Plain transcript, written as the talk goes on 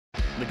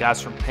the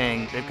guys from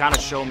Ping, they've kind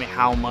of shown me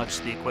how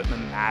much the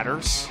equipment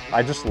matters.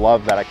 I just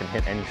love that I can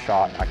hit any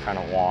shot I kind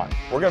of want.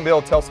 We're going to be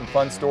able to tell some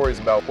fun stories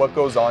about what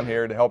goes on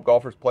here to help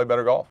golfers play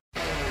better golf.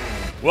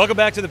 Welcome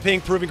back to the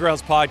Ping Proving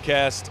Grounds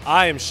podcast.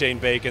 I am Shane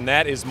Bacon.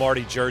 That is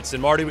Marty Jertson.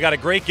 Marty, we got a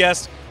great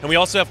guest, and we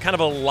also have kind of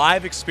a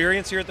live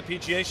experience here at the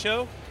PGA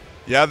show.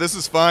 Yeah, this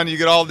is fun. You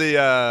get all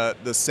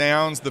the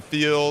sounds, the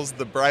feels,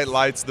 the bright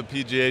lights of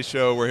the PGA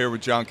show. We're here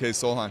with John K.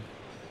 Solheim.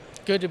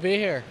 Good to be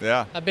here.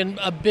 Yeah. I've been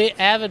a bit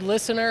avid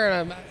listener,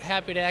 and I'm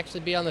happy to actually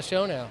be on the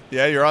show now.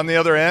 Yeah, you're on the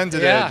other end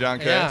today, John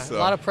K. Yeah, so. a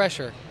lot of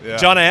pressure. Yeah.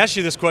 John, I asked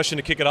you this question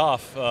to kick it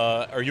off.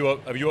 Have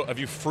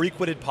you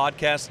frequented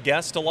podcast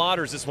guests a lot,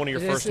 or is this one of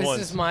your first ones?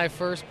 This is my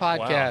first podcast.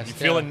 Wow. You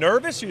feeling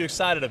nervous, or you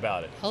excited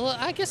about it?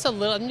 I guess a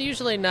little. I'm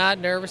usually not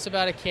nervous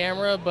about a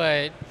camera,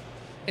 but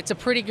it's a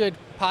pretty good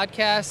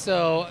podcast,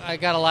 so I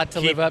got a lot to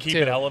live up to. Keep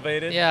it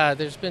elevated? Yeah,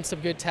 there's been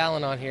some good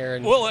talent on here.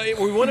 Well,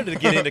 we wanted to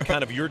get into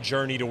kind of your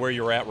journey to where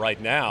you're at right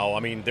now.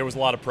 I mean, there was a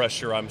lot of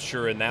pressure, I'm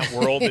sure, in that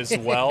world as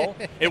well.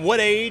 At what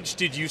age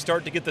did you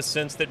start to get the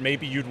sense that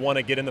maybe you'd want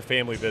to get in the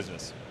family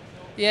business?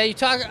 Yeah, you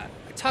talk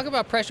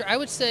about pressure. I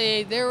would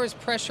say there was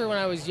pressure when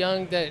I was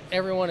young that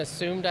everyone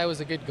assumed I was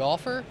a good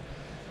golfer.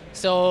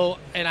 So,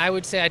 and I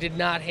would say I did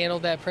not handle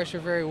that pressure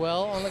very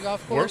well on the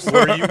golf course.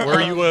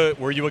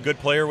 Were you a good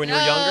player when you were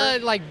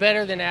younger? Like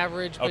better than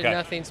average, but Okay.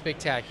 nothing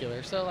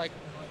spectacular. So like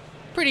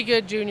pretty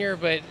good junior,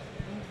 but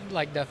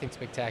like nothing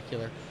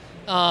spectacular.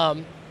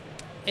 And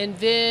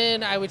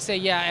then I would say,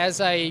 yeah, as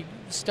I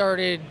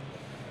started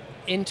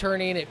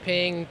interning at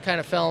Ping, kind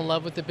of fell in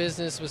love with the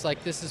business, was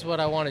like, this is what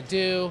I want to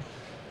do.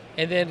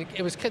 And then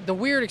it was the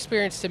weird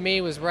experience to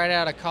me was right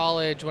out of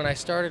college when I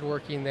started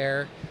working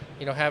there.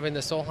 You know, having the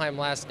Solheim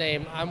last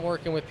name, I'm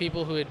working with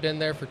people who had been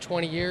there for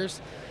 20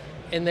 years,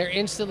 and they're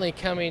instantly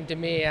coming to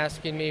me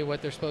asking me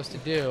what they're supposed to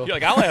do. You're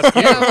like, I'll ask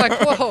you. Yeah, I'm like,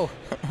 whoa,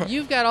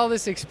 you've got all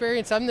this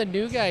experience. I'm the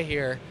new guy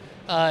here.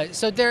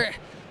 So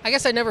I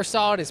guess I never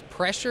saw it as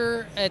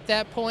pressure at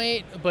that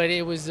point, but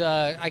it was,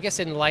 I guess,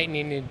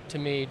 enlightening to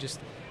me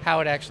just how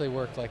it actually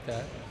worked like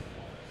that.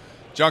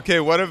 John K.,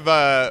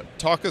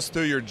 talk us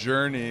through your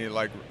journey,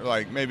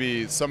 like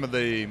maybe some of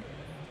the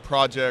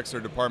projects or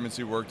departments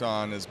you worked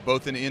on as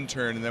both an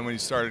intern and then when you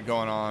started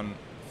going on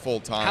full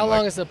time. How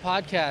long is the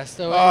podcast?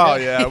 Oh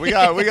yeah, we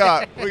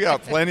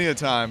got plenty of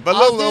time. But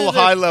a little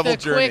high level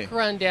journey. Quick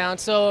rundown.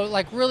 So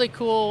like really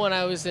cool when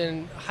I was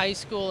in high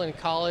school and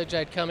college,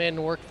 I'd come in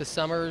and work the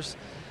summers.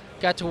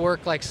 Got to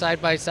work like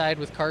side by side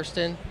with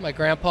Karsten, my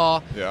grandpa.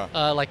 Yeah.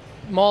 Like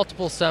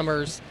multiple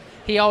summers.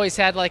 He always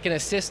had like an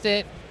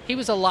assistant. He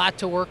was a lot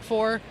to work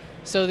for.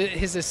 So that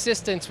his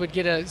assistants would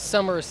get a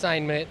summer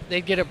assignment.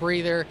 They'd get a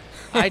breather.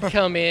 I'd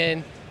come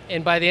in,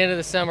 and by the end of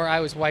the summer, I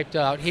was wiped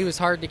out. He was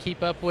hard to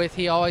keep up with.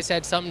 He always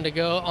had something to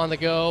go on the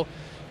go.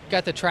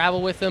 Got to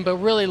travel with him, but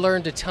really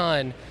learned a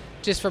ton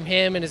just from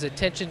him and his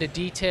attention to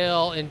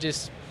detail and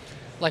just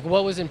like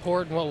what was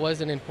important, what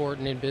wasn't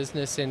important in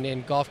business and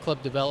in golf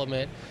club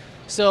development.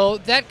 So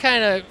that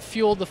kind of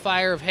fueled the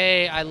fire of,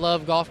 hey, I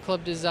love golf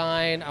club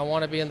design. I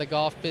want to be in the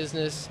golf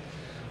business.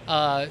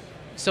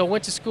 So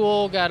went to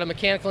school, got a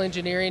mechanical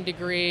engineering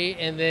degree,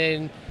 and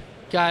then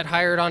got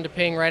hired onto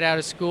Ping right out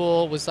of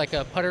school. Was like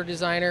a putter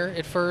designer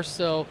at first,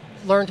 so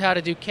learned how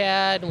to do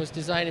CAD and was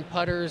designing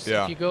putters.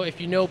 Yeah. If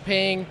you know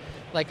Ping,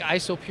 like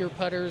IsoPure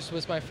putters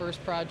was my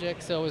first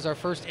project, so it was our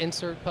first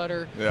insert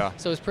putter. Yeah.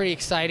 So it was pretty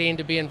exciting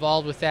to be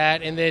involved with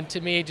that, and then to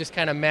me, just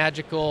kind of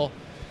magical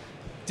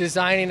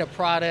designing a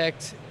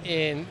product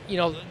in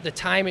the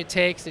time it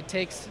takes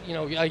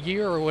a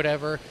year or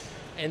whatever.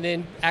 And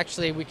then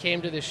actually we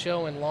came to the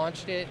show and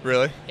launched it.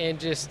 Really? And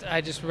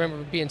I just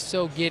remember being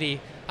so giddy.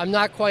 I'm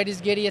not quite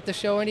as giddy at the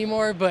show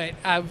anymore, but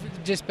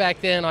just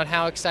back then on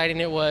how exciting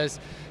it was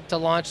to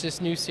launch this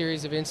new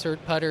series of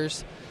insert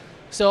putters.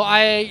 So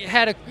I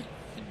had a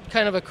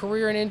kind of a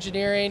career in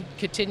engineering,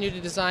 continued to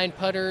design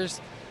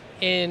putters,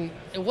 and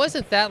it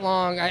wasn't that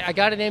long. I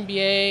got an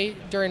MBA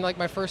during like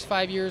my first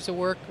 5 years of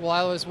work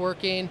while I was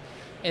working,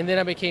 and then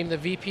I became the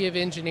VP of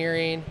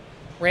engineering,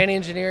 ran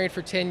engineering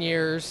for 10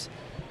 years.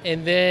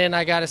 And then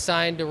I got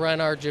assigned to run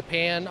our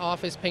Japan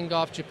office, Ping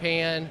Golf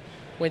Japan.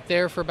 Went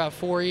there for about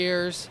 4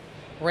 years,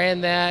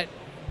 ran that,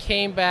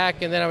 came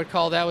back, and then I would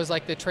call that was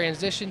like the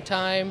transition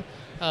time.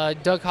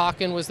 Doug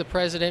Hawken was the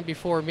president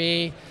before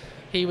me.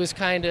 He was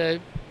kind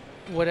of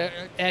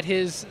at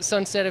his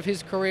sunset of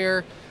his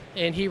career,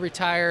 and he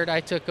retired. I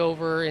took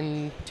over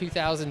in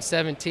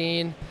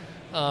 2017,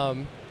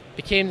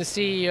 became the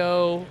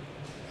CEO,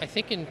 I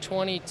think in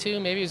 22,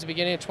 maybe it was the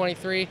beginning of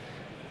 23.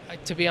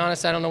 To be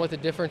honest, I don't know what the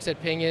difference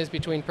at Ping is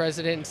between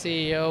president and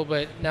CEO,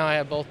 but now I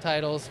have both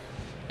titles,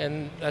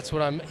 and that's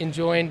what I'm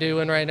enjoying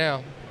doing right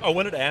now. I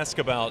wanted to ask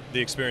about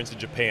the experience in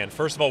Japan.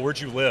 First of all, where'd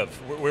you live?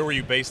 Where were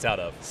you based out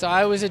of? So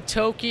I was in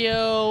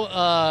Tokyo.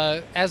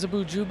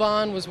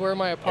 Azabu-Juban was where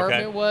my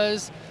apartment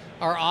was.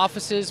 Our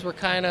offices were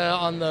kind of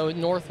on the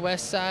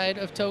northwest side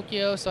of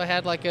Tokyo, so I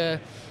had like a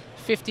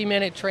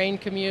 50-minute train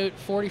commute,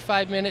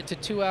 45-minute to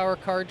 2-hour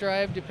car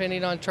drive,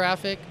 depending on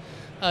traffic,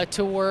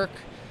 to work.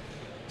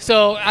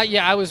 So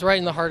yeah, I was right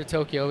in the heart of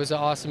Tokyo. It was an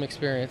awesome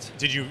experience.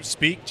 Did you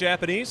speak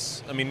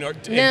Japanese? I mean, No,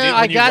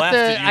 I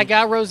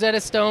got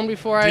Rosetta Stone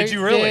before I Did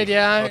you really? did,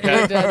 yeah.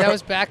 Okay. And, that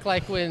was back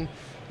like when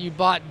you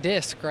bought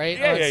disc, right?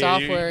 Yeah, on yeah,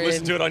 software. You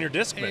listen and, to it on your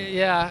Discman.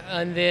 Yeah,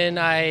 and then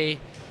I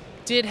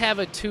did have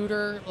a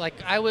tutor. Like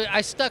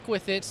I stuck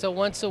with it. So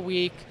once a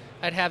week,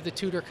 I'd have the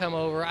tutor come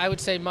over. I would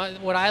say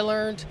what I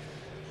learned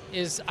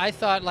is I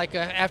thought like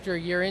after a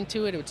year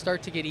into it, it would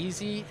start to get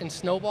easy and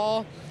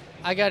snowball.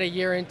 I got a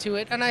year into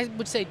it, and I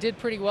would say did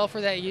pretty well for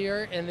that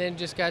year, and then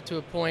just got to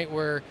a point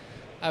where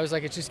I was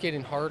like, it's just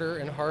getting harder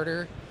and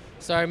harder.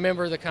 So I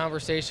remember the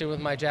conversation with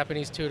my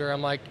Japanese tutor.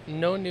 I'm like,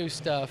 no new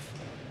stuff.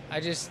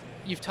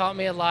 You've taught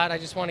me a lot. I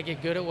just want to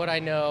get good at what I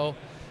know,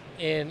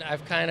 and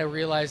I've kind of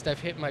realized I've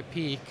hit my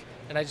peak,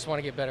 and I just want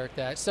to get better at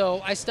that.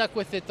 So I stuck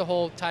with it the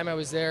whole time I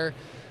was there,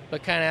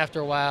 but kind of after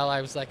a while,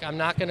 I was like, I'm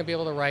not going to be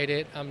able to write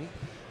it.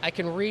 I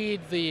can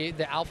read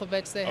the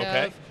alphabets they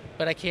have,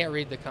 but I can't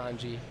read the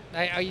kanji.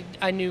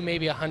 I knew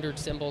maybe 100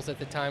 symbols at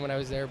the time when I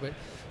was there, but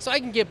so I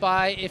can get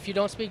by. If you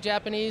don't speak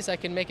Japanese, I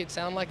can make it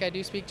sound like I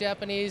do speak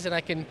Japanese, and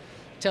I can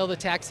tell the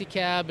taxi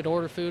cab and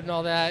order food and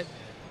all that.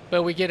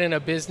 But we get in a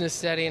business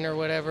setting or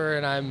whatever,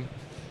 and I'm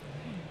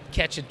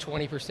catching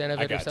 20% of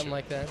it or something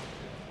like that.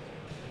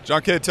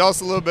 John K., tell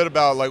us a little bit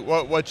about like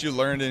what you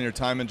learned in your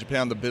time in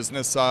Japan on the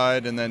business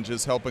side, and then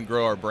just helping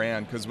grow our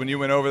brand. Because when you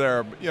went over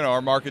there,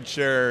 our market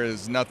share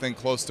is nothing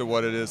close to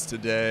what it is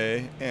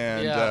today.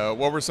 And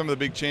what were some of the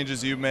big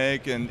changes you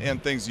make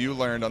and things you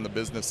learned on the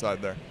business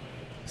side there?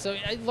 So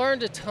I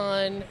learned a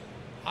ton.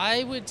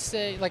 I would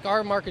say like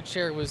our market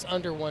share was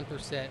under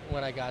 1%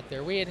 when I got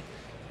there. We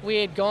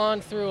had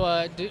gone through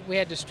we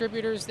had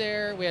distributors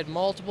there. We had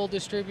multiple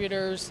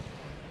distributors.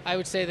 I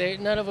would say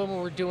none of them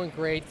were doing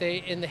great.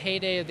 In the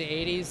heyday of the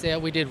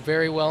 80s, we did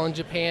very well in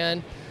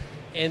Japan.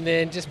 And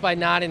then just by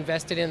not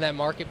investing in that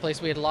marketplace,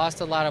 we had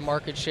lost a lot of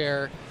market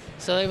share.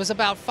 So it was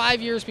about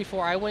 5 years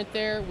before I went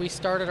there. We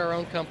started our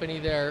own company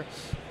there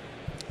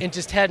and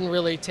just hadn't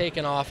really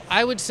taken off.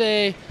 I would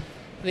say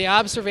the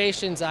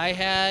observations I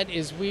had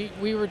is we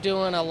were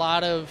doing a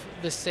lot of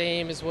the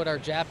same as what our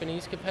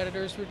Japanese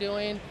competitors were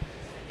doing.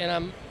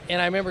 And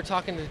I remember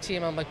talking to the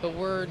team, I'm like, but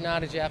we're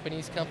not a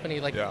Japanese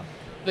company. Like,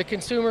 the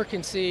consumer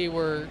can see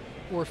we're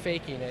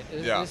faking it.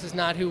 This is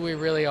not who we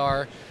really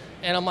are.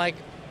 And I'm like,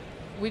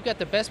 we've got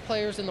the best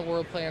players in the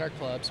world playing our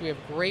clubs. We have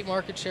great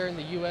market share in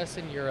the U.S.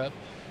 and Europe.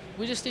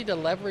 We just need to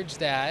leverage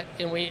that,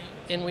 and we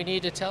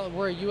need to tell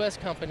we're a U.S.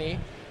 company.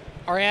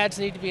 Our ads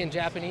need to be in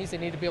Japanese. They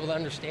need to be able to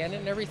understand it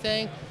and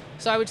everything.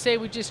 So I would say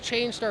we just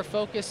changed our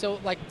focus. So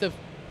like the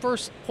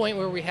first point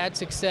where we had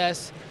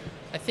success,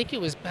 I think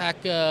it was back,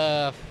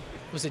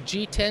 was a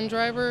G10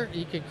 driver?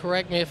 You could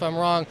correct me if I'm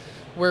wrong.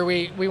 Where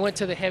we went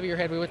to the heavier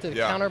head. We went to the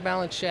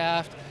counterbalance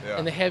shaft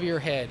and the heavier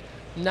head.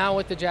 Not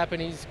what the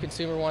Japanese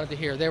consumer wanted to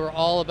hear. They were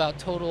all about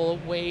total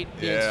weight,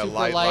 being super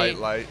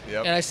light.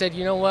 Yep. And I said,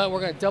 you know what? We're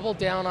going to double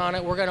down on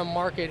it. We're going to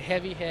market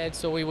heavy head.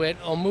 So we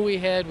went Omui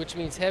head, which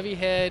means heavy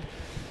head,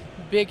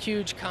 big,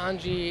 huge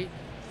kanji.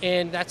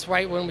 And that's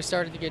right when we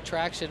started to get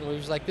traction. We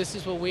was like, this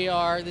is what we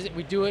are.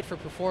 We do it for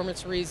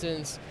performance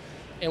reasons.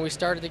 And we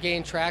started to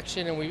gain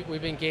traction, and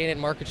we've been gaining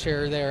market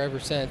share there ever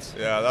since.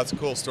 Yeah, that's a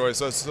cool story.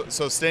 So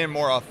staying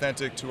more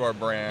authentic to our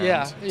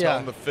brand,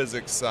 telling the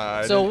physics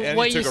side. So and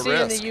what you you took see a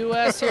in risk. the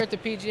U.S. here at the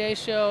PGA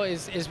show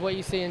is what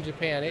you see in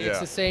Japan. It's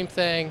the same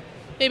thing,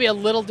 maybe a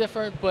little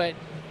different, but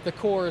the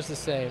core is the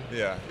same.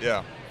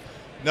 Yeah.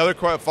 Another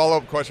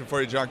follow-up question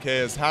for you, John K.,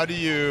 is how do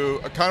you,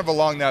 kind of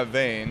along that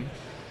vein,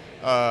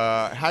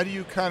 how do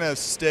you kind of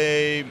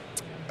stay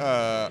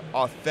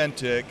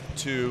authentic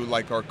to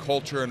like our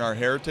culture and our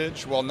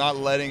heritage while not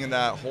letting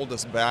that hold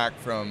us back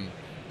from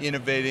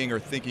innovating or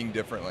thinking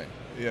differently?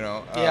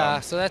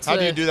 So that's how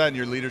do you do that in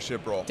your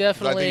leadership role?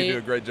 Definitely, I think you do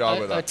a great job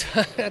with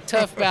that. A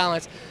tough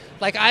balance.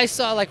 Like I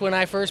saw, like when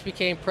I first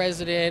became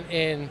president,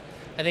 and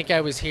I think I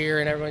was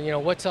here, and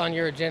everyone, what's on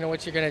your agenda,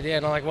 what you're going to do,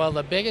 and I'm like, well,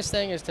 the biggest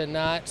thing is to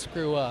not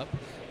screw up.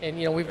 And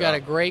we've got a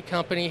great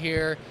company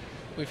here.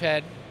 We've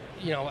had,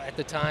 at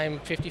the time,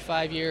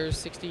 55 years,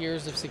 60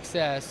 years of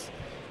success.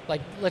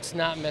 Like, let's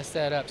not mess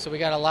that up. So we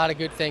got a lot of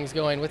good things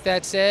going. With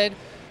that said,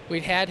 we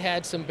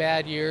had some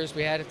bad years.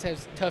 We had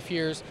tough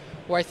years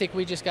where I think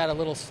we just got a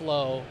little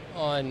slow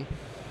on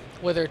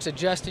whether it's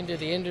adjusting to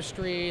the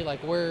industry, like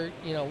where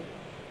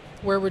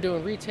we're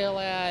doing retail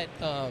at,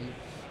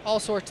 all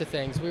sorts of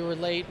things. We were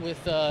late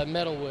with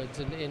metalwoods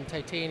and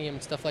titanium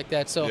and stuff like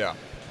that.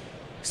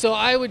 So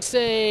I would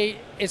say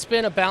it's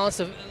been a balance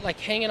of like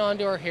hanging on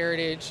to our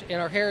heritage,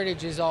 and our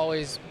heritage has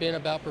always been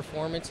about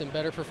performance and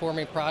better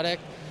performing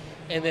product.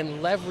 And then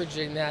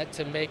leveraging that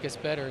to make us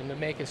better and to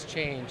make us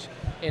change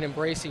and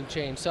embracing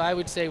change. So I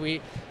would say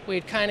we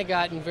had kind of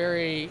gotten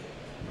very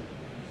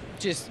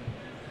just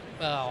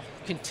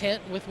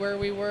content with where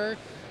we were,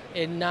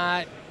 and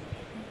not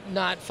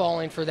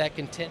falling for that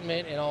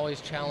contentment and always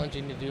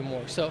challenging to do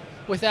more. So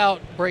without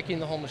breaking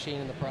the whole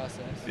machine in the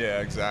process.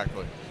 Yeah,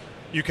 exactly.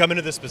 You come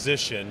into this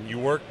position, you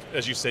worked,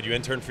 as you said, you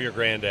interned for your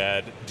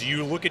granddad. Do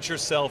you look at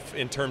yourself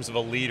in terms of a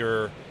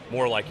leader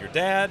more like your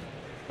dad,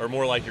 or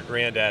more like your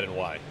granddad, and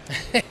why?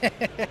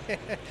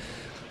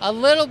 A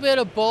little bit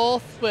of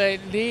both, but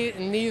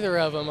neither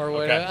of them or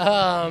whatever.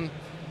 Okay.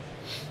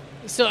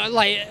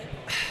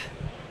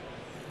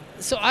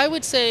 So I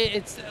would say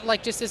it's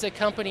like just as a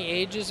company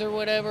ages or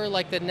whatever,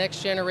 like the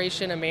next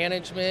generation of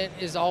management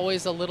is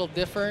always a little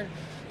different.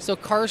 So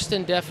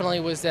Karsten definitely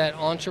was that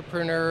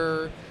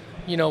entrepreneur,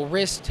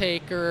 risk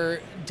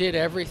taker, did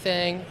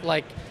everything.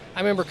 Like I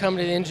remember coming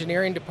to the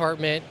engineering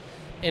department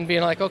and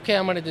being like, okay,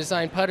 I'm going to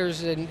design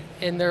putters, and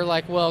they're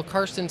like, well,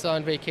 Karsten's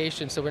on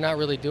vacation, so we're not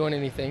really doing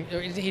anything.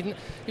 He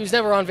was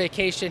never on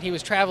vacation. He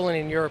was traveling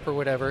in Europe or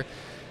whatever.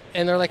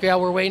 And they're like, yeah,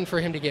 we're waiting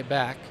for him to get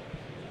back.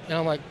 And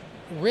I'm like,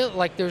 really?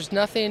 Like, there's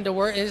nothing to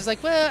worry? And it's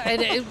like, well,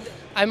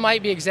 I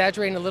might be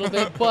exaggerating a little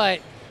bit, but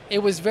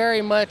it was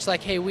very much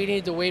like, hey, we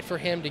need to wait for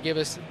him to give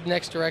us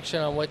next direction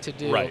on what to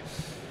do. Right.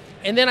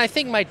 And then I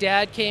think my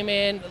dad came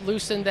in,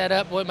 loosened that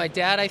up. What my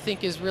dad, I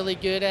think, is really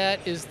good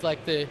at is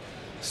like the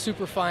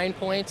super fine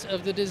points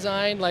of the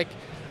design. Like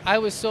I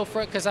was so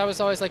because I was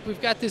always like,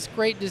 we've got this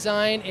great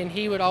design, and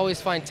he would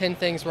always find 10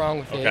 things wrong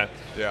with it.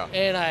 Yeah.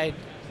 And I'd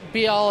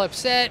be all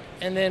upset,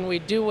 and then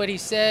we'd do what he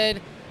said,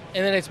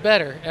 and then it's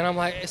better. And I'm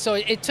like, so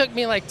it took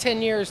me like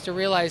 10 years to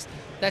realize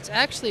that's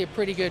actually a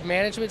pretty good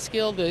management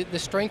skill, the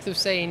strength of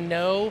saying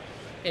no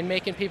and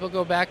making people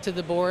go back to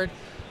the board.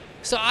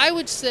 So I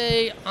would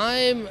say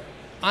I'm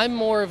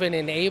more of an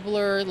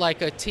enabler,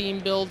 like a team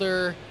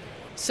builder,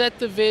 set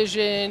the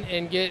vision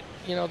and get,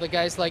 the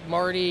guys like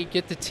Marty,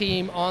 get the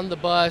team on the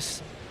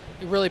bus,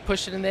 really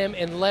pushing them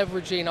and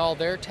leveraging all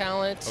their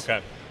talents.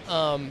 Okay.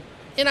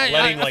 And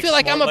I feel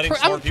like I'm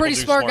a pretty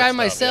smart guy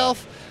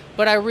myself,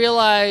 but I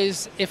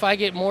realize if I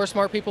get more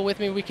smart people with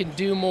me, we can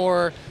do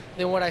more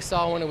than what I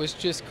saw when it was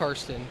just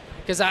Karsten.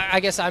 Because I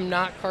guess I'm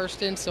not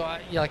Karsten, so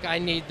I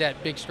need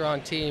that big,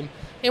 strong team.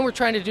 And we're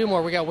trying to do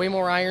more. We got way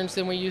more irons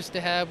than we used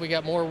to have. We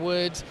got more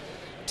woods.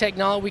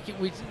 Technology,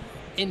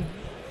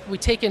 we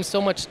take in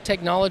so much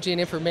technology and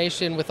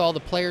information with all the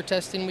player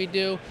testing we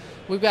do.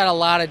 We've got a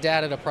lot of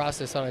data to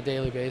process on a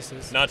daily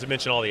basis. Not to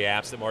mention all the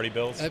apps that Marty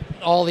builds.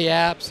 All the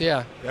apps,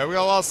 yeah. Yeah, we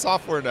got a lot of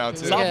software now,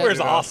 too. Software's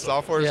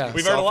awesome.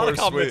 We've heard a lot of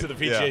compliments to the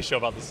PGA show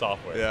about the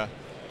software. Yeah.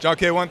 John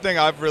K., one thing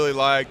I've really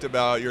liked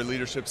about your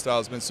leadership style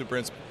has been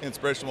super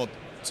inspirational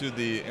to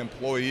the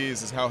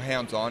employees is how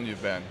hands-on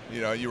you've been.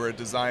 You were a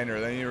designer,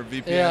 then you were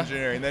VP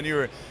engineering, then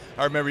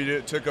I remember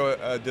you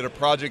did a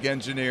project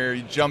engineer,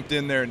 you jumped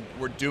in there and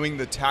were doing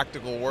the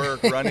tactical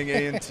work, running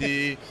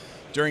A&T.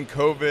 During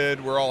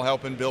COVID, we're all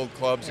helping build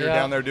clubs. You're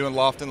down there doing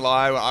loft and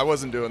live. I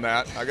wasn't doing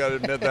that. I got to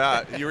admit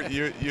that.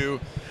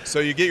 So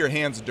you get your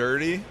hands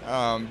dirty.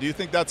 Do you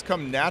think that's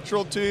come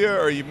natural to you, or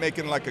are you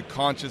making like a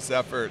conscious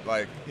effort?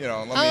 Like,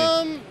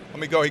 let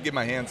me go and get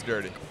my hands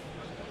dirty.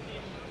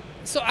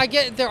 So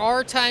there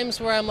are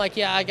times where I'm like,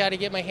 yeah, I got to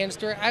get my hands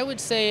dirty. I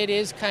would say it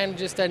is kind of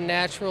just a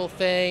natural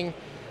thing.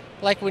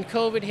 Like when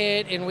COVID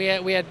hit and we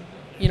had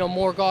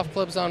more golf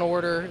clubs on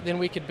order than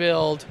we could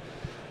build.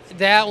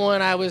 That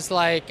one I was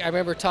like, I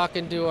remember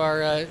talking to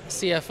our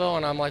CFO,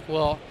 and I'm like,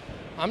 well,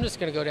 I'm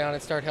just going to go down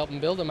and start helping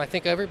build them. I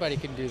think everybody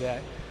can do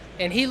that.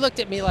 And he looked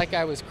at me like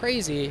I was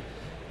crazy.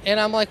 And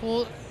I'm like,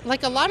 well,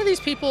 like a lot of these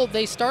people,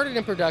 they started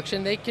in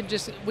production.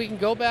 We can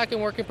go back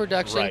and work in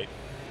production. Right.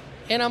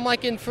 And I'm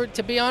like,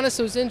 to be honest,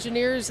 those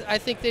engineers, I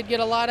think they'd get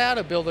a lot out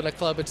of building a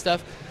club and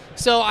stuff.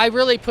 So I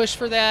really pushed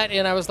for that.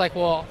 And I was like,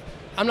 well,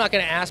 I'm not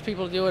going to ask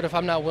people to do it if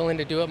I'm not willing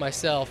to do it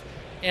myself.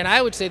 And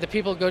I would say the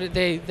people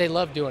they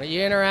love doing it.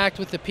 You interact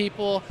with the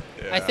people.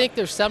 Yeah. I think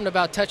there's something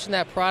about touching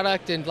that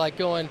product and like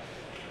going,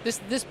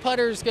 this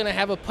putter is going to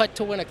have a putt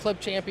to win a club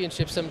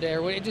championship someday.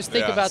 Or just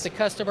think about the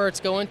customer it's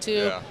going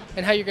to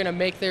and how you're going to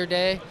make their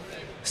day.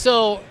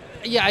 So,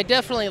 yeah, I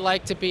definitely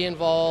like to be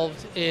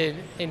involved and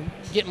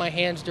get my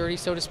hands dirty,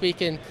 so to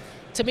speak. And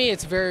to me,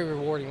 it's very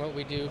rewarding what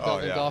we do,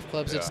 building golf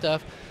clubs and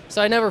stuff.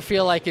 So I never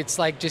feel like it's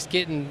like just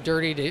getting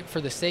dirty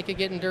for the sake of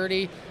getting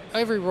dirty.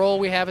 Every role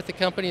we have at the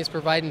company is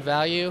providing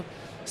value.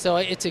 So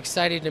it's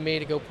exciting to me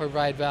to go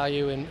provide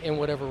value in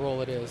whatever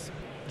role it is.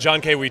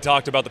 John K., we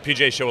talked about the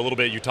PGA show a little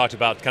bit. You talked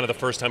about kind of the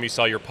first time you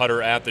saw your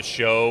putter at the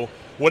show.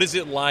 What is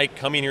it like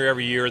coming here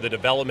every year, the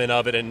development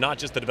of it, and not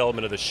just the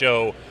development of the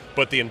show,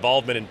 but the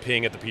involvement in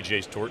Ping at the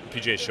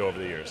PGA show over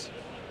the years?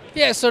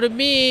 Yeah, so to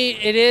me,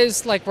 it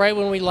is like right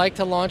when we like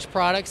to launch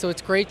products, so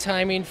it's great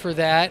timing for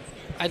that.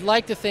 I'd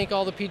like to thank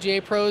all the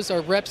PGA pros.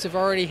 Our reps have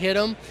already hit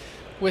them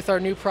with our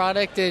new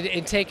product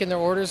and taking their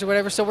orders or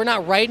whatever. So we're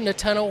not writing a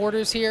ton of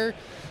orders here,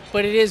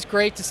 but it is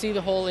great to see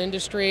the whole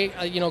industry.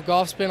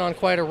 Golf's been on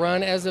quite a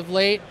run as of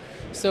late,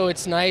 so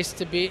it's nice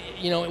to be,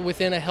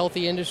 within a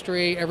healthy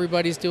industry.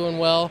 Everybody's doing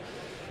well.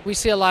 We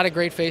see a lot of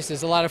great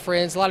faces, a lot of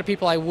friends, a lot of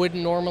people I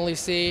wouldn't normally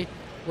see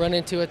run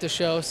into at the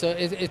show. So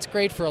it's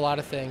great for a lot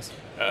of things.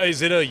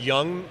 Is it a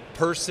young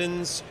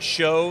person's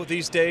show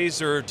these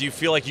days, or do you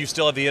feel like you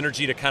still have the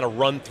energy to kind of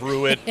run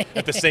through it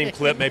at the same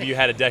clip maybe you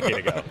had a decade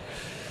ago?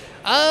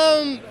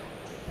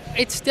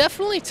 It's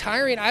definitely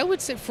tiring. I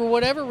would say for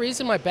whatever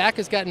reason, my back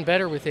has gotten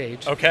better with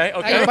age. Okay.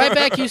 My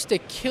back used to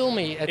kill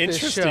me at this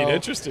show.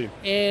 Interesting.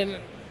 And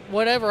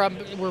whatever,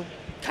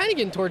 kind of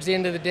getting towards the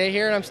end of the day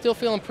here, and I'm still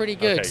feeling pretty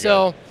good. Okay,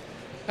 so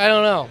I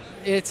don't know.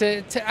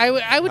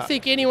 I would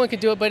think anyone could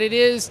do it, but it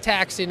is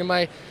taxing.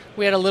 And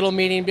we had a little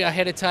meeting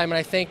ahead of time, and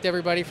I thanked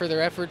everybody for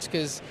their efforts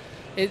because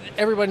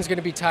everyone's going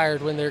to be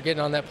tired when they're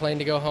getting on that plane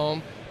to go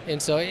home. And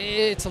so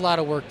it's a lot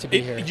of work to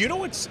be here. You know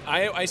what's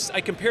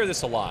I compare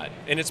this a lot,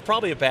 and it's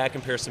probably a bad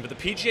comparison, but the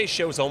PGA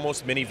show is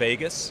almost mini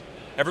Vegas.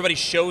 Everybody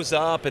shows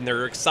up and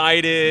they're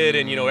excited,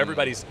 and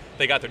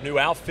they got their new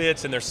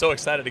outfits and they're so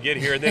excited to get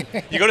here. And then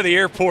you go to the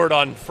airport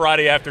on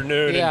Friday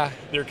afternoon and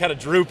they're kind of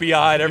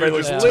droopy-eyed. Everybody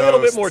looks a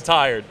little bit more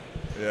tired.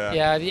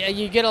 Yeah,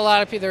 you get a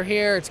lot of people. They're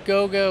here. It's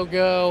go, go,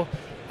 go.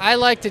 I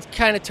like to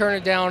kind of turn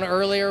it down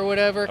early or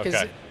whatever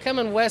because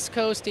coming West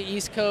Coast to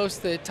East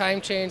Coast, the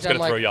time change, it's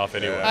gonna throw you off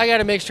anyway. I got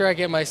to make sure I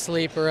get my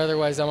sleep, or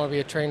otherwise I'm going to be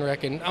a train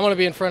wreck, and I'm going to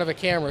be in front of a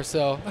camera.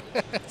 So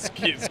it's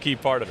a key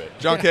part of it.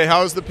 John K.,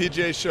 how has the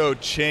PGA show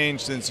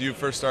changed since you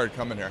first started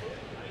coming here?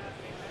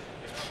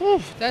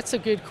 That's a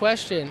good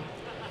question.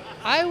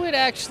 I would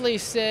actually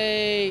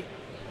say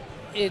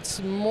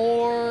it's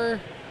more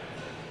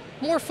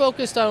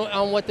focused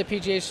on what the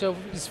PGA show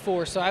is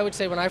for. So I would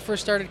say when I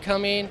first started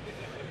coming,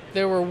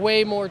 there were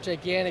way more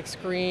gigantic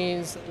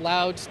screens,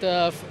 loud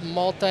stuff,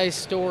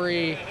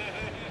 multi-story,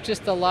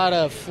 just a lot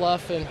of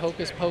fluff and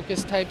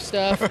hocus-pocus type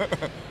stuff.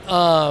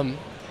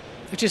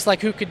 Just like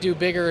who could do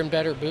bigger and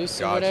better boosts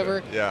or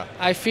whatever. Yeah.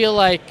 I feel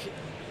like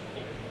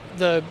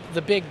the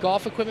big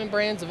golf equipment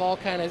brands have all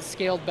kind of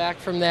scaled back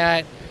from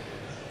that.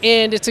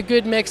 And it's a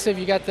good mix of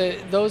you got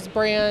those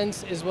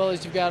brands as well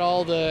as you've got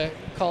all the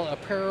call it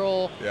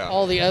apparel,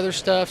 all the other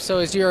stuff. So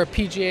as you're a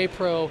PGA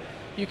pro,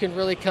 you can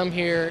really come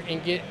here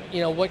and get,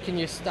 what can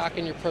you stock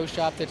in your pro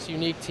shop that's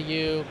unique to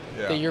you,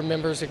 that your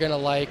members are going to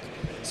like.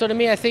 So to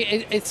me, I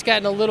think it's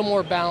gotten a little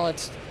more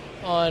balanced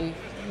on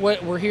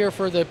what we're here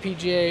for the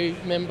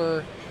PGA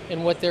member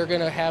and what they're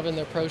going to have in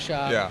their pro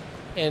shop. Yeah.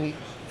 And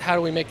how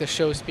do we make the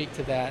show speak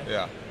to that?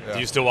 Yeah. Do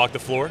you still walk the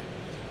floor?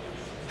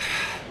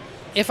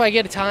 If I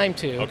get time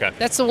to. Okay.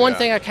 That's the one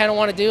thing I kind of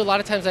want to do. A lot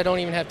of times I don't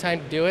even have time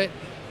to do it.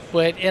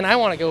 And I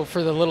want to go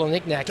for the little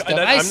knick-knack stuff.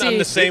 I'm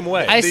the same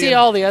way. I see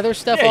all the other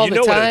stuff all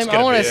the time.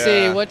 I want to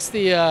see what's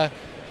the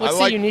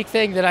unique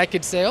thing that I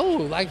could say,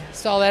 I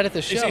saw that at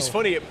the show. It's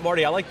funny,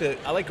 Marty, I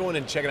like going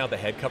and checking out the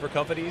head cover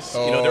companies.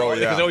 Because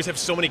they always have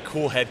so many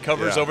cool head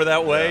covers over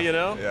that way,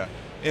 Yeah.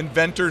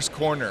 Inventor's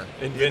Corner.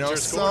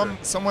 Corner.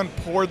 Someone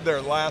poured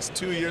their last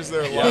 2 years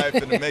of their life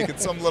into making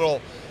some little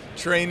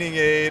training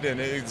aid,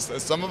 and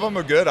some of them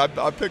are good.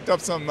 I picked up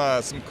some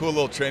cool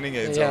little training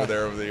aids over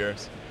there over the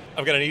years.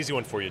 I've got an easy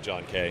one for you,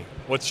 John K.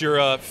 What's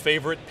your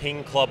favorite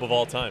ping club of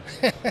all time?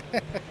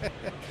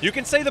 You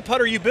can say the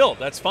putter you built.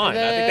 That's fine.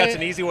 I think that's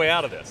an easy way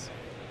out of this.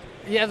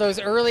 Yeah, those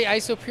early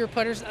ISOPure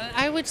putters.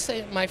 I would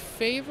say my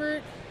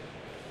favorite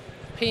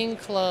ping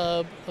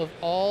club of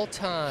all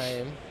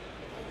time.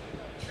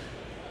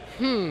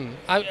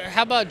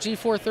 How about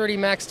G430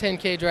 Max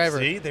 10K driver?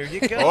 See, there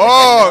you go.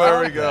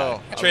 There we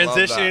go.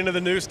 Transitioning into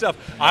the new stuff.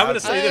 I'm going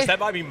to say this. That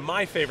might be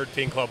my favorite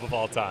ping club of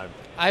all time.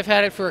 I've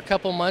had it for a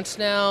couple months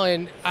now,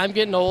 and I'm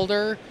getting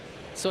older,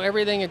 so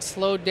everything had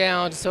slowed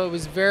down. So it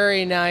was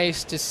very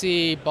nice to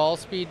see ball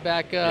speed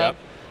back up,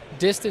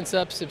 distance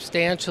up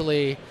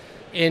substantially,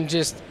 and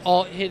just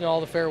hitting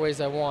all the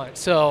fairways I want.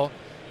 So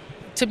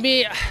to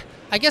me,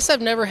 I guess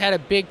I've never had a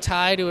big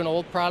tie to an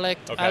old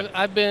product. Okay.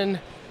 I've been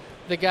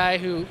the guy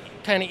who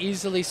kind of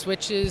easily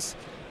switches.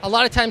 A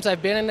lot of times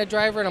I've been in a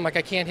driver and I'm like,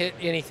 I can't hit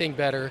anything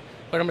better,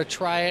 but I'm going to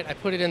try it. I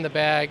put it in the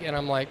bag and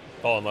I'm like,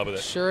 fall in love with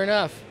it. Sure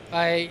enough,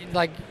 I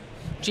like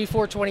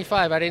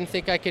G425. I didn't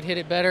think I could hit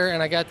it better,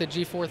 and I got the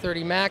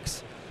G430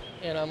 Max,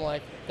 and I'm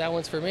like, that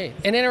one's for me.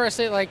 And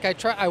interesting, like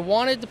I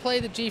wanted to play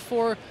the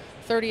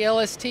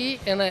G430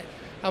 LST, and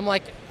I'm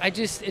like,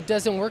 it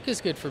doesn't work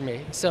as good for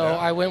me. So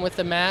I went with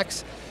the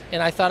Max,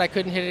 and I thought I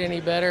couldn't hit it any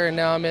better, and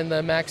now I'm in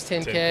the Max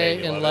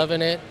 10K and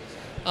loving it.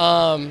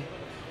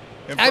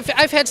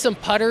 I've had some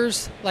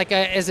putters. Like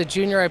as a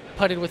junior, I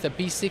putted with a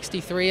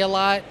B63 a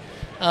lot.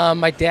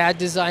 My dad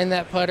designed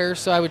that putter,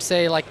 so I would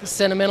say like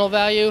sentimental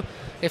value.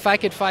 If I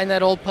could find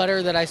that old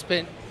putter that I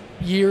spent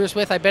years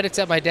with, I bet it's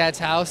at my dad's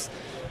house.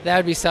 That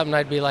would be something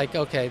I'd be like,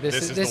 okay,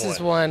 this is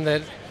one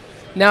that.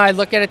 Now I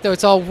look at it though,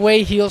 it's all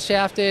way heel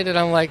shafted, and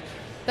I'm like,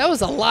 that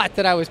was a lot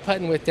that I was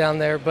putting with down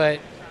there. But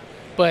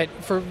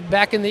for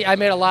back I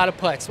made a lot of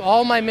putts.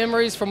 All my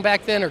memories from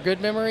back then are good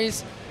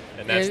memories.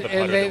 And that's the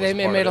putter they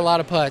made a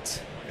lot of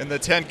putts. In the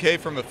 10K,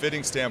 from a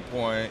fitting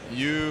standpoint,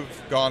 you've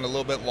gone a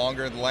little bit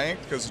longer in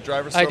length because the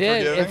driver's so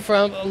forgiving? I did. And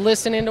from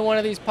listening to one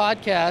of these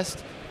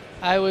podcasts,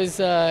 I was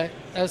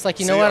like,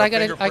 you know what? I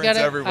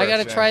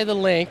gotta try the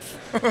length.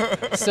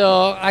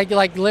 So I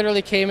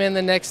literally came in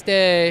the next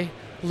day.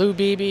 Lou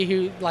Beebe,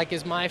 who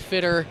is my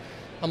fitter,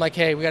 I'm like,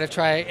 hey, we got to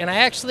try it. And I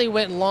actually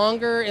went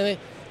longer, and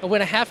I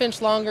went a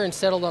half-inch longer and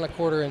settled on a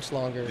quarter-inch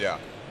longer. Yeah.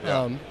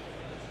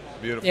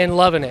 Beautiful. And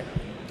loving it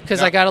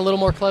because I got a little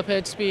more club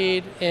head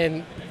speed,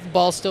 and the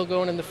ball's still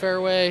going in the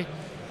fairway.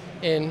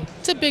 And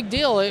it's a big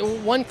deal.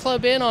 One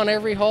club in on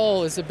every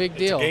hole is a big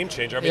deal. It's a game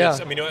changer.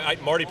 I mean,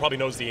 Marty probably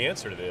knows the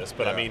answer to this,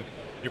 but I mean,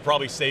 you're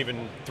probably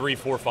saving 3,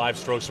 4, 5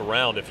 strokes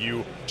around if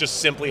you just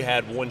simply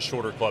had one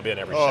shorter club in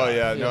every shot. Oh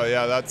yeah, no,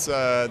 yeah,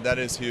 that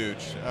is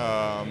huge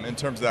in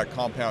terms of that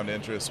compound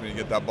interest when you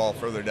get that ball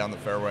further down the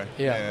fairway.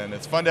 Yeah. And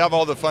it's fun to have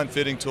all the fun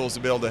fitting tools to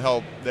be able to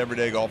help the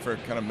everyday golfer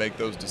kind of make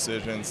those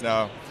decisions.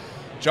 Now,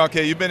 John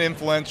K., you've been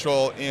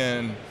influential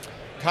in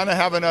kind of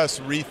having us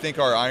rethink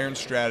our iron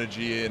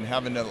strategy and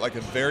having like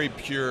a very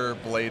pure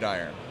blade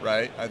iron,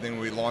 right? I think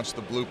we launched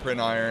the Blueprint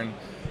iron.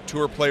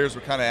 Tour players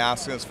were kind of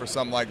asking us for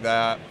something like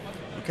that.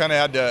 We kind of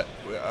had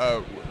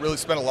to really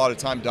spend a lot of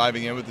time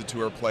diving in with the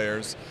tour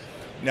players.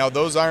 Now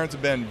those irons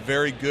have been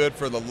very good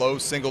for the low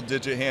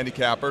single-digit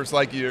handicappers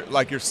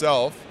like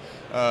yourself,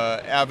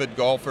 avid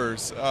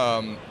golfers.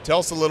 Tell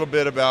us a little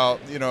bit about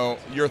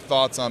your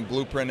thoughts on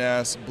Blueprint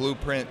S,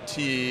 Blueprint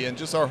T, and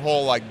just our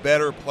whole like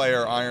better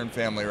player iron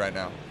family right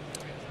now.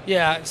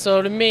 Yeah.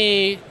 So to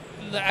me,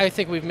 I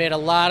think we've made a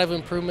lot of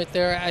improvement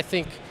there. I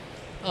think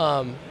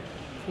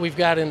we've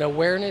got an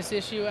awareness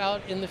issue out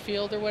in the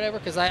field or whatever,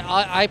 because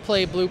I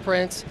play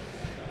blueprints,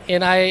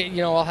 and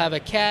I'll have a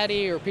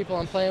caddy or people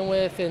I'm playing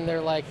with, and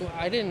they're like, well,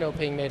 I didn't know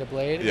Ping made a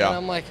blade. Yeah. And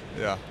I'm like,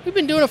 yeah, we've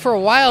been doing it for a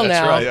while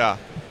That's now. right.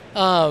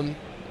 Yeah.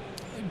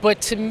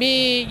 But to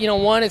me,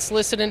 one, it's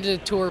listening to the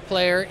tour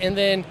player, and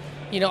then,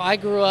 I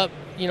grew up,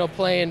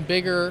 playing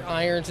bigger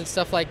irons and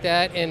stuff like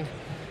that, and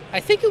I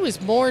think it was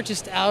more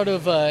just out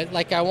of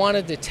like I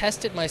wanted to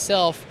test it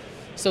myself.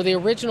 So the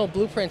original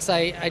blueprints,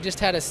 I just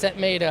had a set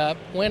made up,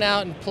 went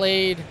out and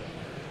played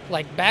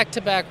like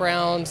back-to-back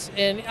rounds,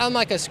 and I'm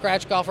like a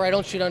scratch golfer. I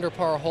don't shoot under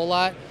par a whole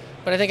lot,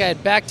 but I think I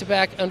had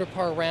back-to-back under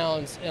par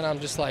rounds, and I'm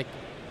just like,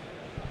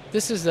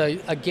 this is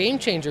a game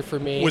changer for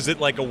me. Was it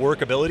like a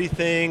workability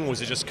thing?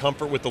 Was it just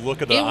comfort with the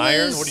look of the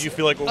iron? What do you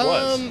feel like it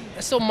was?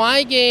 So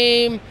my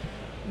game,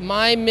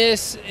 my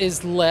miss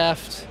is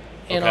left,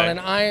 and on an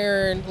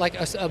iron, like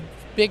a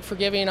big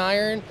forgiving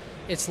iron,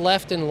 it's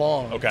left and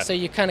long. Okay. So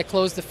you kind of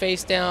close the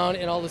face down,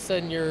 and all of a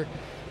sudden you're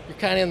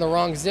kind of in the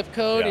wrong zip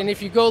code. Yeah. And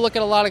if you go look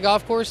at a lot of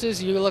golf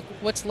courses, you look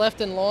what's left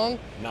and long.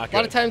 Not good. A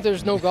lot of times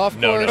there's no golf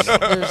course. No.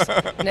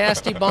 There's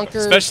nasty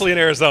bunkers. Especially in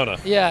Arizona.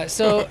 Yeah.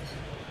 So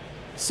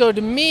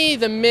to me,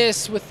 the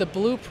miss with the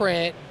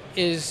blueprint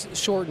is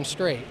short and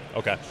straight.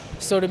 Okay.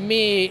 So to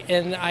me,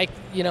 and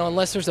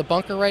unless there's a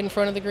bunker right in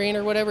front of the green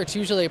or whatever, it's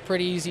usually a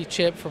pretty easy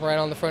chip from right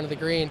on the front of the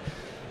green.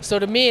 So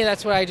to me,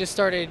 that's what I just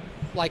started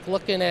like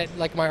looking at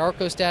like my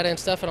Arcos data and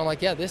stuff, and I'm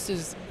like, yeah, this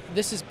is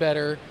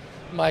better.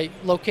 My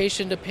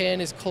location to pin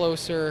is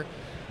closer.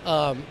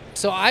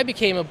 So I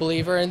became a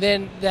believer, and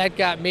then that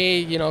got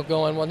me,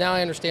 going, well, now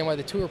I understand why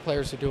the tour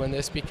players are doing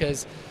this,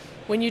 because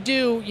when you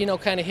do,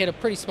 kind of hit a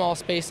pretty small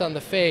space on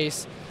the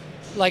face,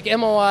 like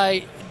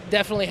MOI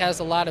definitely has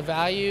a lot of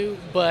value,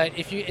 but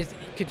if you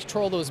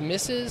control those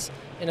misses,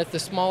 and if the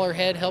smaller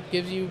head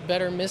gives you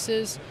better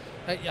misses,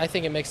 I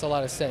think it makes a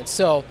lot of sense.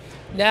 So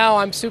now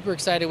I'm super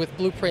excited with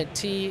Blueprint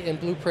T and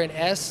Blueprint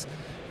S,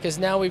 because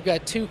now we've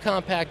got 2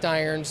 compact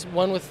irons,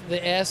 one with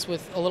the S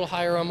with a little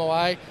higher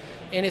MOI,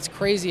 and it's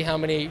crazy how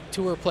many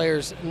tour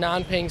players,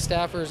 non-Ping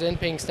staffers and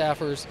Ping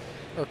staffers,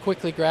 are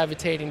quickly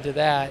gravitating to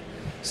that.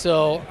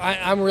 So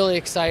I'm really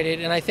excited,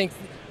 and I think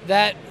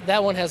that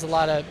one has a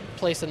lot of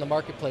place in the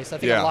marketplace. I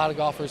think a lot of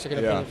golfers are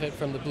going to benefit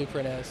from the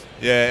Blueprint S.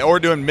 Yeah, or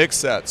doing mix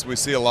sets. We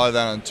see a lot of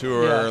that on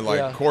tour,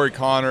 Corey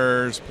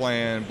Connors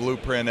playing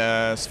Blueprint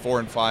S,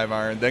 4 and 5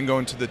 iron, then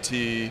going to the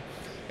T.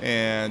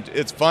 And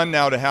it's fun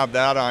now to have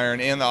that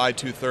iron and the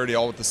I-230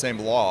 all with the same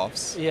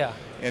lofts. Yeah.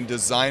 And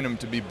design them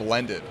to be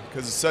blended,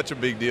 because it's such a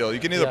big deal. You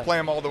can either play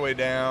them all the way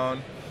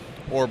down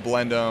or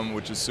blend them,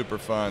 which is super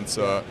fun.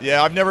 So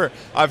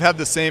I've had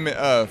the same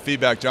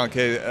feedback, John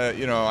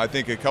K. I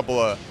think a couple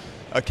of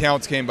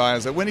accounts came by and I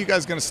said, when are you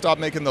guys going to stop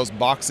making those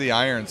boxy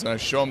irons? And I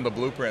show them the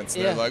blueprints.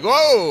 And they're like,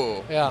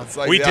 whoa. Yeah. It's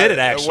like, we did it,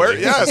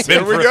 actually. Yes, it's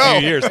been here we for go. a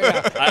few years.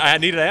 I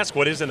needed to ask,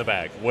 what is in the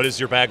bag? What does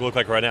your bag look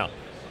like right now?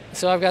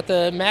 So I've got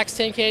the Max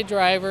 10K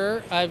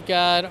driver. I've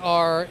got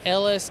our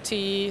LST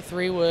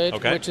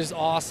 3-wood, which is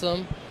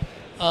awesome.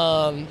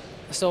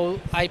 So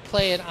I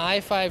play an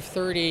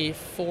I-530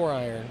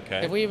 4-iron.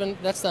 Okay.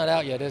 That's not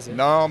out yet, is it?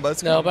 No, but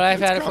it's but I've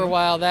had it for a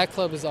while. That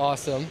club is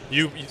awesome.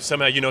 You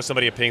somehow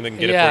somebody at Ping that can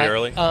get it pretty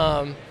early?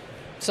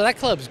 So that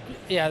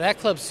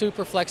club's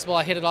super flexible.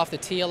 I hit it off the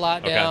tee a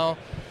lot now.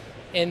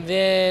 And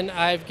then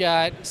I've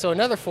got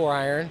another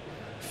 4-iron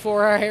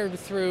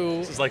through.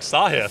 This is like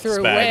Sahith's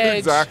through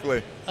bag.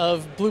 Wedge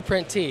of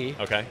Blueprint T.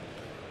 Okay.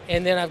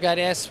 And then I've got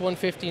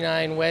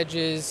S159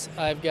 wedges.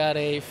 I've got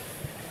a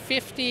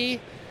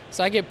 50.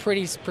 So I get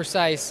pretty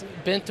precise,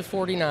 bent to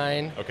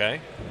 49.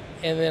 Okay.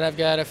 And then I've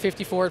got a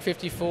 54 at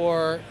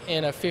 54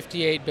 and a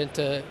 58 bent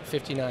to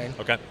 59.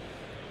 Okay.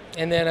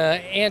 And then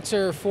a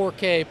Answer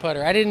 4K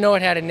putter. I didn't know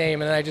it had a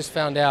name, and then I just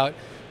found out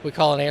we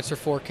call it Answer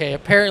 4K.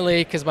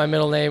 Apparently, because my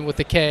middle name with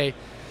the K.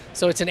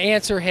 So it's an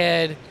Answer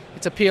head.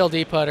 It's a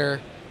PLD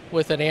putter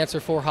with an Answer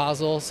 4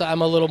 hosel. So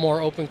I'm a little more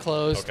open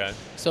closed. Okay.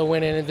 So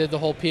went in and did the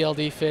whole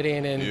PLD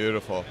fitting. And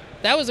beautiful.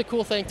 That was a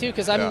cool thing, too,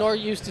 because I'm more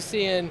used to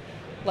seeing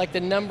like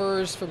the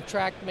numbers from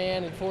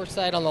TrackMan and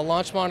Foresight on the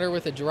launch monitor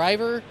with a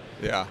driver,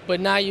 Yeah. but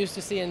not used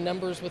to seeing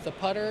numbers with a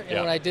putter. And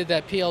Yeah. when I did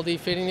that PLD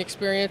fitting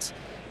experience,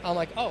 I'm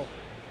like, oh,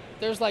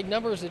 there's like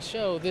numbers that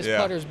show this Yeah.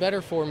 putter's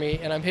better for me,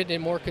 and I'm hitting it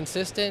more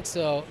consistent.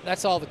 So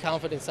that's all the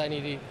confidence I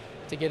need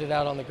to get it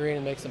out on the green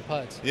and make some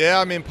putts. Yeah,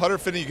 I mean, putter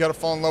fitting, you got to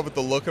fall in love with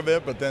the look of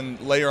it, but then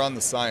layer on the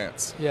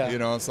science. Yeah. You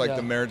know, it's like Yeah.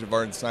 the marriage of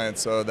art and science.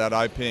 So that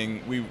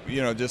iPing,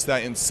 just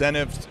that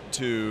incentive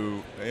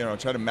to,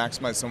 try to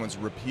maximize someone's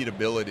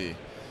repeatability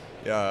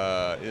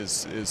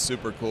is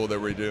super cool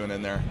that we're doing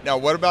in there. Now,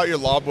 what about your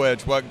lob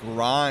wedge? What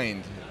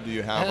grind do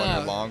you have on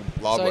your long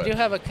lob So wedge? I do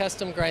have a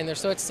custom grind there.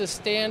 So it's the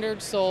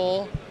standard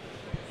sole,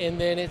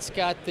 and then it's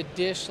got the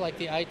dish like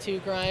the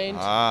i2 grind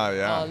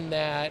on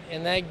that,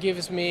 and that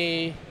gives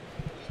me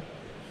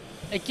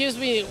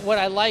what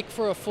I like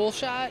for a full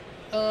shot,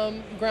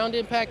 ground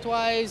impact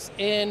wise,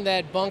 and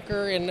that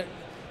bunker. And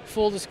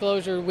full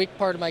disclosure, weak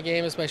part of my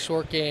game is my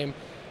short game.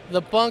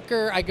 The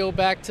bunker, I go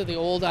back to the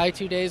old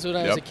i2 days when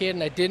I was a kid,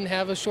 and I didn't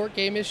have a short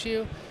game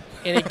issue,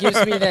 and it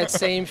gives me that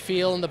same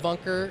feel in the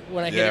bunker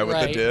when I hit it right.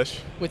 with the dish.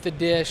 With the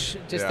dish,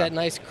 just that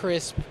nice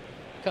crisp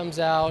comes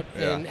out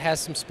and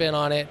has some spin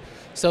on it.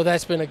 So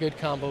that's been a good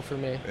combo for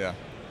me. Yeah,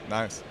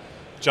 nice.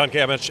 John K.,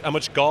 how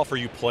much golf are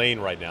you playing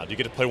right now? Do you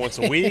get to play once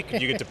a week? Do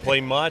you get to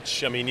play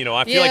much? I mean,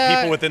 I feel like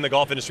people within the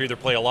golf industry either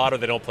play a lot or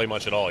they don't play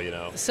much at all,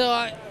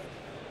 So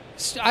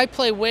I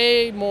play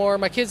way more.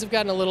 My kids have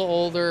gotten a little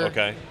older.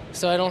 Okay.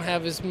 So I don't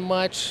have as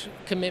much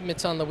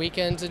commitments on the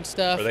weekends and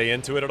stuff. Are they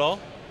into it at all?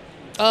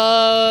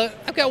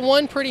 I've got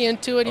one pretty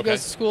into it. He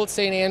goes to school at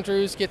St.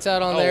 Andrews, gets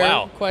out on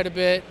there quite a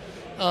bit.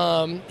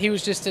 He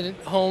was just at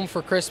home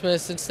for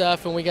Christmas and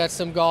stuff, and we got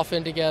some golf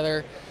in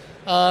together.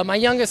 My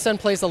youngest son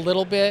plays a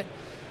little bit,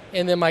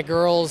 and then my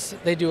girls,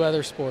 they do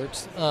other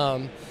sports.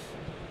 But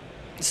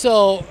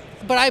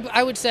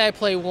I would say I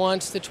play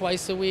once to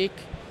twice a week.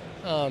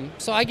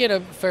 So I get a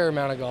fair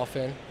amount of golf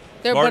in.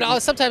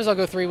 Sometimes I'll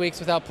go 3 weeks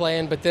without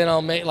playing, but then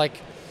I'll make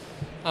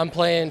I'm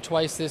playing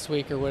twice this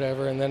week or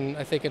whatever, and then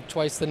I think of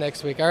twice the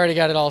next week. I already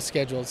got it all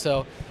scheduled,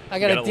 so I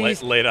got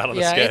laid out on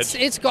the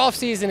schedule. It's golf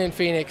season in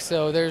Phoenix,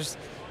 so there's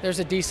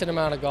a decent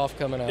amount of golf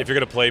coming up. If you're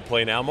going to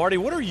play now. Marty,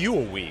 what are you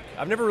a week?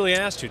 I've never really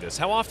asked you this.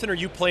 How often are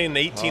you playing the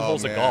 18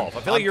 holes of golf?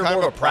 I feel like you're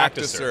more of a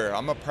practicer.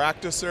 I'm a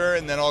practicer,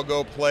 and then I'll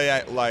go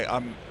play.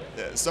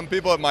 Some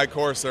people at my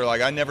course, they're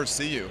like, I never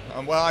see you.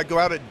 I go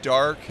out at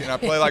dark, and I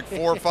play like 4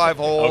 or 5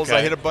 holes. Okay.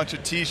 I hit a bunch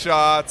of tee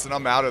shots, and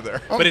I'm out of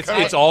there. But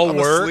it's all I'm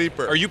work? A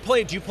sleeper. Do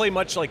you play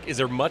much, is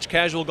there much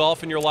casual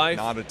golf in your life?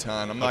 Not a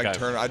ton.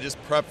 I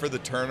just prep for the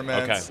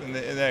tournaments, and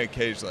then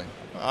occasionally.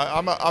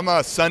 I'm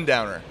a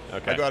sundowner.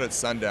 Okay. I go out at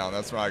sundown.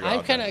 That's when I go I'm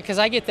out kind of, because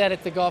I get that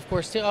at the golf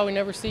course too. Oh, we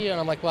never see you. And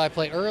I'm like, well, I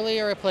play early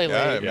or I play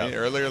late. Yeah,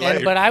 early or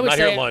late. But I would not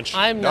here say at lunch.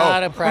 I'm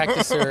not a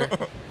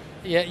practicer.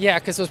 Yeah,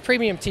 because those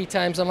premium tee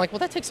times, I'm like, well,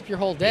 that takes up your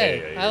whole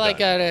day. I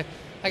gotta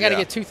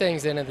get 2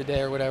 things in the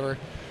day or whatever.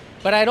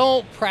 But I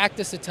don't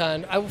practice a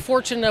ton. I'm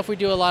fortunate enough we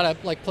do a lot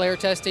of player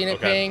testing at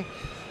Ping,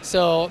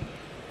 so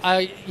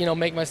I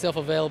make myself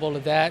available to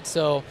that.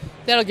 So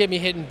that'll get me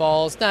hitting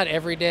balls, not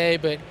every day,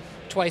 but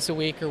twice a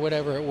week or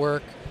whatever at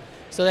work.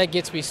 So that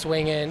gets me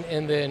swinging,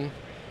 and then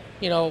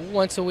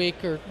once a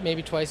week or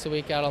maybe twice a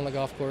week out on the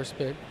golf course,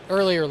 but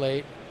early or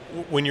late.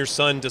 When your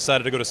son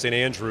decided to go to St.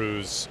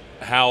 Andrews,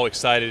 how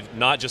excited,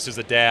 not just as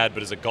a dad,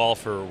 but as a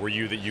golfer, were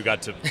you that you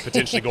got to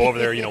potentially go over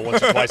there,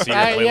 once or twice a year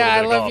and play a little bit I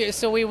of love golf? you.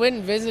 So we went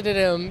and visited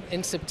him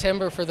in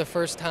September for the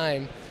first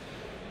time.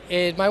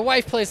 And my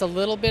wife plays a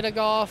little bit of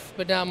golf,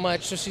 but not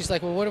much. So she's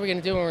like, well, what are we going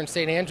to do when we're in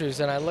St. Andrews?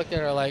 And I looked at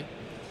her like,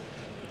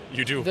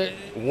 you do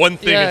one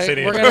thing in St.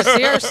 Andrews. We're going to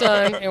see our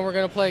son, and we're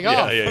going to play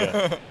golf.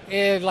 Yeah.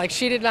 And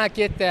she did not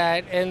get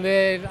that. And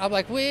then I'm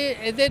like, we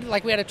had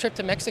a trip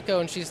to Mexico,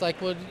 and she's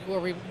like, well,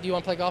 do you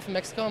want to play golf in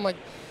Mexico? I'm like,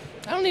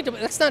 I don't need to.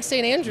 That's not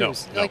St.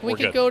 Andrews. No, we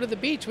could go to the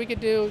beach. We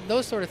could do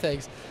those sort of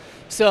things.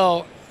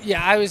 So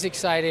yeah, I was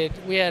excited.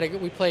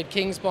 We played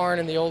Kings Barn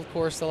in the old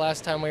course the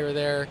last time we were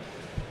there.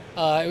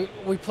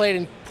 We played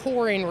in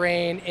pouring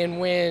rain and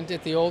wind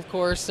at the old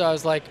course. So I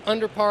was like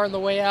under par on the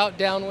way out,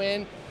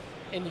 downwind,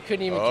 and you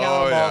couldn't even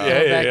count them all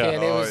coming back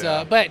in. It was,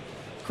 but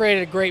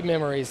created great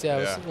memories. Yeah,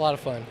 it was a lot of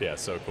fun. Yeah,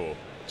 so cool.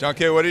 John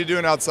K., what are you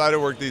doing outside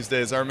of work these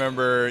days? I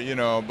remember,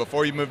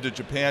 before you moved to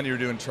Japan, you were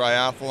doing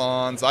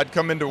triathlons. I'd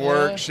come into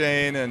work,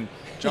 Shane, and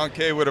John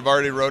K. would have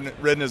already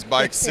ridden his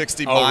bike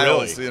 60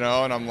 miles, really?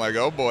 And I'm like,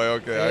 oh boy,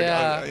 okay.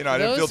 Yeah. I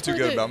didn't feel too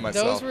good about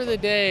myself. Those were the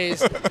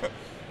days.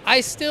 I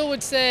still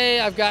would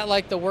say I've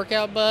got the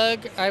workout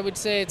bug. I would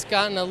say it's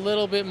gotten a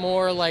little bit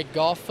more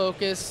golf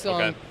focused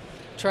on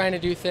trying to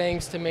do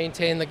things to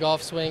maintain the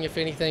golf swing. If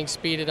anything,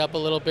 speed it up a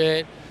little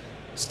bit.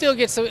 Still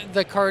get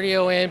the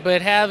cardio in,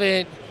 but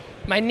haven't.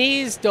 My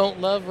knees don't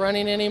love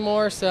running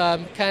anymore, so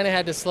I've kind of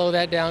had to slow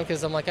that down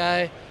because I'm like,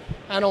 I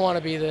don't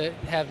want to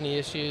have knee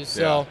issues.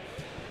 So,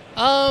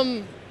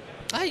 so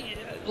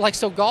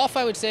golf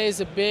I would say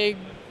is a big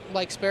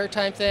spare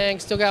time thing.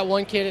 Still got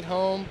one kid at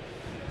home,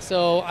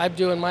 so I'm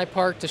doing my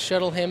part to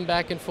shuttle him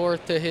back and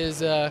forth to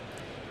his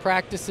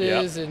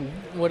practices and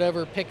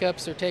whatever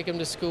pickups or take him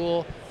to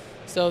school.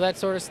 So that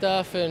sort of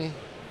stuff, and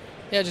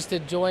yeah, just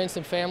enjoying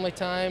some family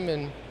time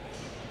and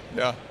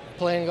Yeah.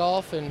 playing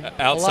golf, and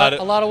Outside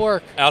a lot of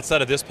work.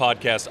 Outside of this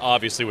podcast,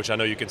 obviously, which I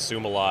know you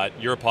consume a lot,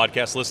 you're a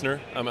podcast listener,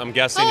 I'm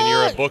guessing, and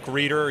you're a book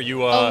reader. Are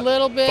you A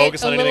little bit.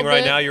 focused on a anything little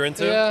right bit, now you're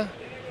into? Yeah.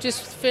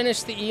 Just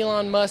finished the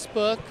Elon Musk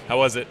book. How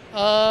was it?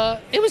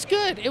 It was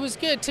good. It was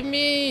good. To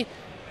me,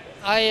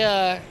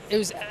 it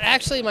was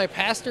actually my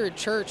pastor at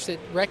church that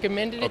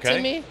recommended it to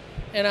me.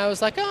 And I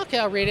was like, oh, okay,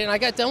 I'll read it. And I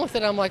got done with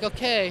it. I'm like,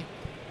 okay,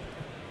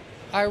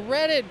 I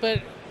read it,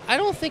 but I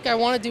don't think I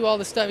want to do all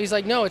this stuff. He's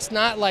like, no, it's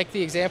not like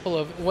the example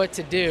of what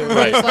to do.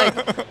 Right. It's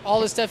like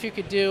all the stuff you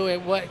could do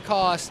at what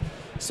cost.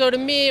 So to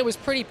me, it was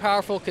pretty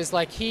powerful because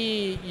like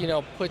he,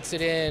 puts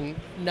it in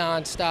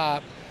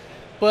nonstop,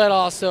 but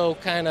also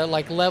kind of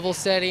like level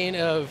setting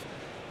of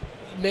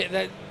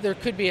that there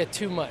could be a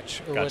too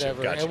much or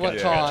whatever, at what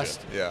cost.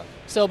 Yeah.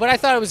 So, but I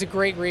thought it was a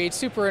great read,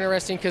 super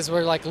interesting because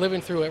we're like living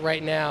through it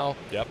right now.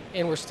 Yep.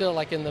 And we're still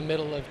like in the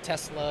middle of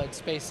Tesla and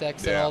SpaceX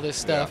and Yeah, all this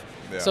stuff.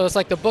 yeah. So it's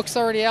like the book's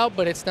already out,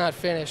 but it's not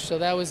finished. So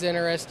that was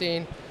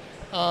interesting.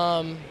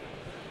 And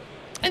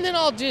then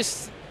I'll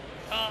just,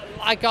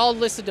 I'll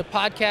listen to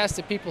podcasts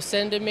that people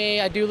send to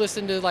me. I do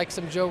listen to like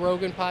some Joe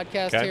Rogan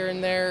podcast here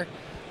and there.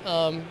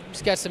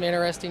 Just got some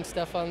interesting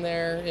stuff on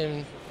there.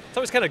 And it's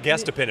always kind of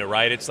guest dependent,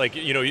 right? It's like,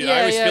 I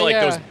always feel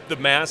like the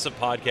massive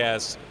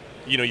podcasts,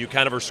 you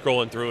kind of are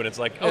scrolling through and it's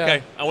like,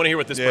 okay, I want to hear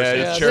what this person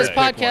has to this say.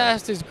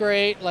 podcast is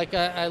great. Like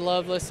I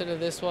love listening to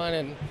this one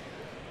and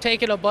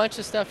taking a bunch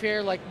of stuff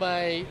here, like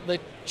the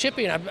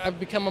chipping. I've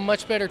become a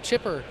much better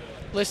chipper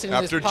listening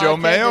After to this podcast. Joe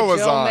Mayo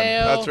was Joe on.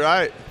 Mayo. That's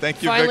right.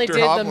 Thank you, Finally Victor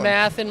did Hovland. the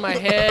math in my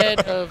head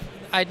of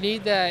I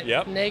need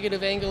that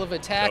negative angle of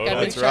attack. Totally. I've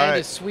been That's trying right.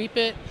 to sweep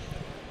it,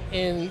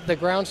 and the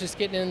ground's just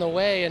getting in the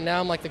way, and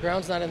now I'm like, the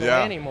ground's not in the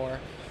way anymore.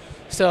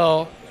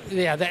 So,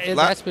 yeah,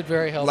 that's been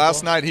very helpful.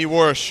 Last night he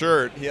wore a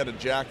shirt. He had a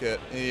jacket.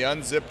 And he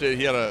unzipped it.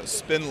 He had a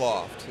spin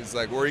loft. He's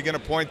like, where are you going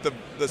to point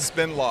the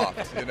spin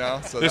loft?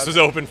 So This was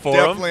open forum.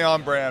 Definitely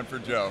on brand for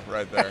Joe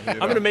right there. I'm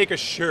going to make a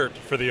shirt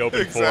for the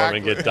open forum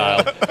and get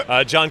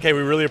dialed. John K.,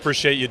 we really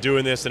appreciate you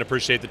doing this and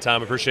appreciate the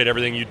time. Appreciate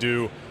everything you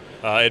do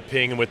at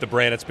Ping and with the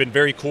brand. It's been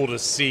very cool to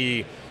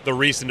see the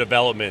recent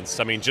developments.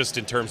 I mean, just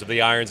in terms of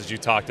the irons, as you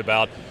talked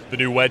about, the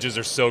new wedges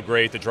are so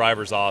great. The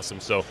driver's awesome.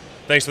 So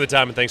thanks for the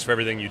time and thanks for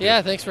everything you do.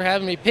 Yeah, thanks for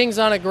having me. Ping's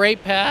on a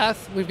great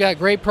path. We've got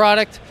great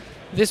product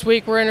this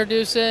week we're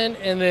introducing,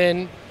 and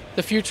then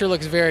the future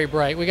looks very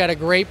bright. We got a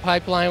great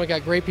pipeline. We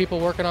got great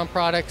people working on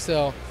products,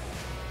 so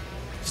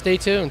stay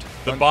tuned.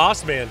 The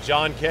boss man,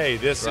 John K.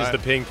 This is the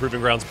Ping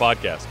Proving Grounds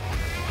podcast.